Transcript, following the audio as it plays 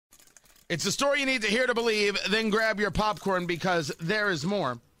It's the story you need to hear to believe. Then grab your popcorn because there is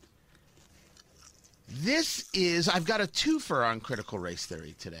more. I've got a twofer on critical race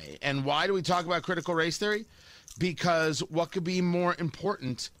theory today. And why do we talk about critical race theory? Because what could be more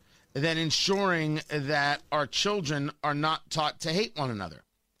important than ensuring that our children are not taught to hate one another?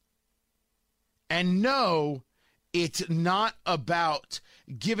 And no, it's not about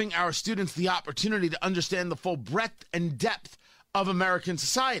giving our students the opportunity to understand the full breadth and depth of American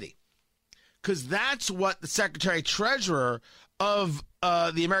society. Because that's what the Secretary-Treasurer of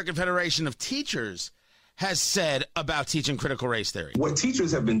the American Federation of Teachers has said about teaching critical race theory. What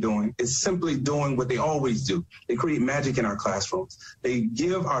teachers have been doing is simply doing what they always do. They create magic in our classrooms. They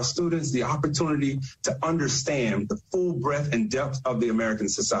give our students the opportunity to understand the full breadth and depth of the American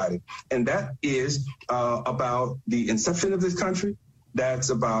society. And that is about the inception of this country. That's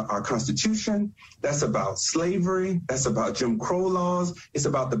about our Constitution. That's about slavery. That's about Jim Crow laws. It's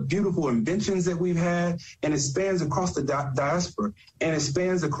about the beautiful inventions that we've had. And it spans across the diaspora. And it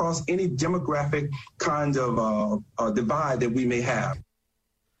spans across any demographic kind of divide that we may have.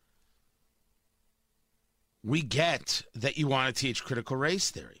 We get that you want to teach critical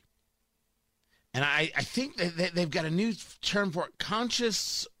race theory. And I think that they've got a new term for it,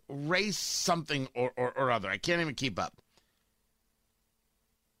 conscious race something or other. I can't even keep up.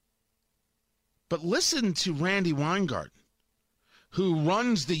 But listen to Randy Weingarten, who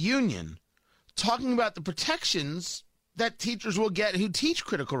runs the union, talking about the protections that teachers will get who teach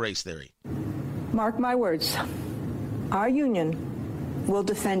critical race theory. Mark my words, our union will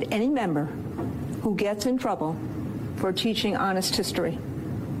defend any member who gets in trouble for teaching honest history.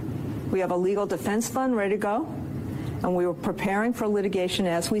 We have a legal defense fund ready to go, and we are preparing for litigation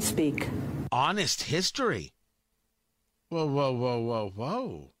as we speak. Honest history?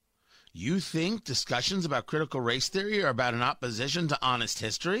 Whoa. You think discussions about critical race theory are about an opposition to honest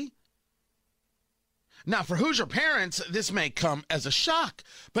history? Now, for Hoosier parents, this may come as a shock,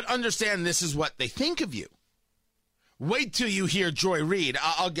 but understand this is what they think of you. Wait till you hear Joy Reid.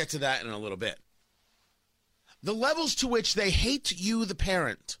 I'll get to that in a little bit. The levels to which they hate you, the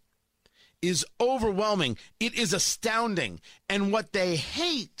parent, is overwhelming. It is astounding. And what they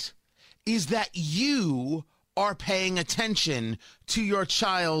hate is that you are paying attention to your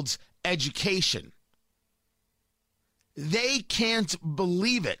child's education. They can't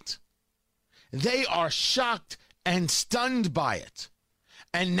believe it. They are shocked and stunned by it.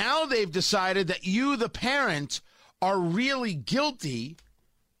 And now they've decided that you, the parent, are really guilty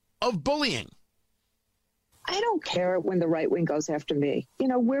of bullying. I don't care when the right wing goes after me. You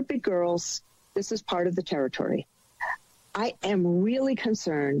know, we're big girls. This is part of the territory. I am really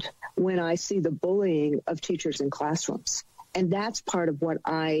concerned when I see the bullying of teachers in classrooms. And that's part of what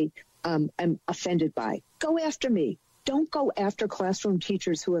I am offended by. Go after me. Don't go after classroom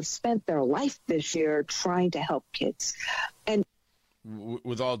teachers who have spent their life this year trying to help kids. And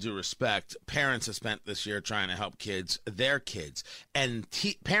with all due respect, parents have spent this year trying to help kids, their kids. And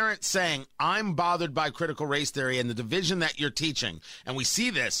parents saying, I'm bothered by critical race theory and the division that you're teaching, and we see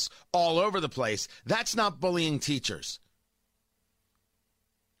this all over the place, that's not bullying teachers.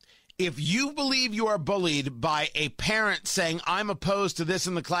 If you believe you are bullied by a parent saying, I'm opposed to this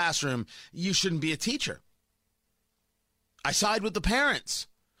in the classroom, you shouldn't be a teacher. I side with the parents.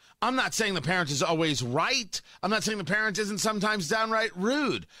 I'm not saying the parent is always right. I'm not saying the parent isn't sometimes downright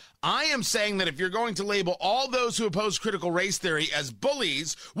rude. I am saying that if you're going to label all those who oppose critical race theory as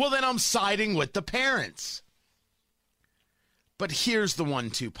bullies, well, then I'm siding with the parents. But here's the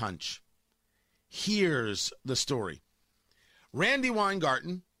 1-2 punch. Here's the story. Randy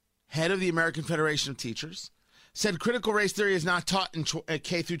Weingarten, head of the American Federation of Teachers, said critical race theory is not taught in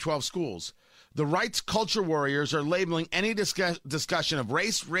K-12 schools. The rights culture warriors are labeling any discussion of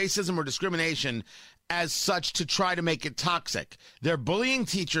race, racism, or discrimination as such to try to make it toxic. They're bullying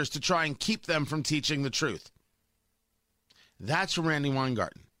teachers to try and keep them from teaching the truth. That's from Randy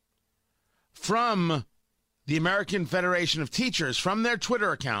Weingarten. From the American Federation of Teachers, from their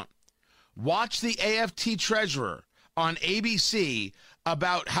Twitter account, watch the AFT treasurer on ABC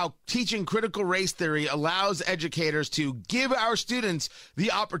about how teaching critical race theory allows educators to give our students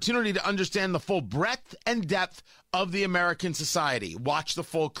the opportunity to understand the full breadth and depth of the American society. Watch the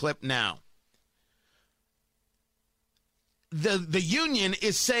full clip now. The union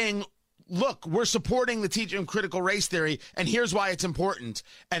is saying, look, we're supporting the teaching of critical race theory, and here's why it's important.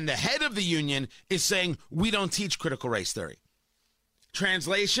 And the head of the union is saying, we don't teach critical race theory.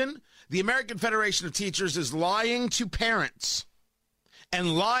 Translation, the American Federation of Teachers is lying to parents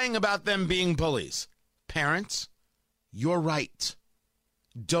and lying about them being bullies. Parents, you're right.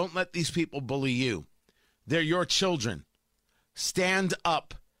 Don't let these people bully you. They're your children. Stand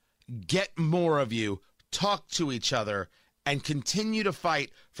up. get more of you, talk to each other, and continue to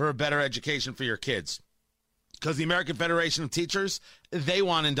fight for a better education for your kids. Because the American Federation of Teachers, they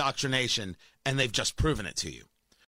want indoctrination, and they've just proven it to you.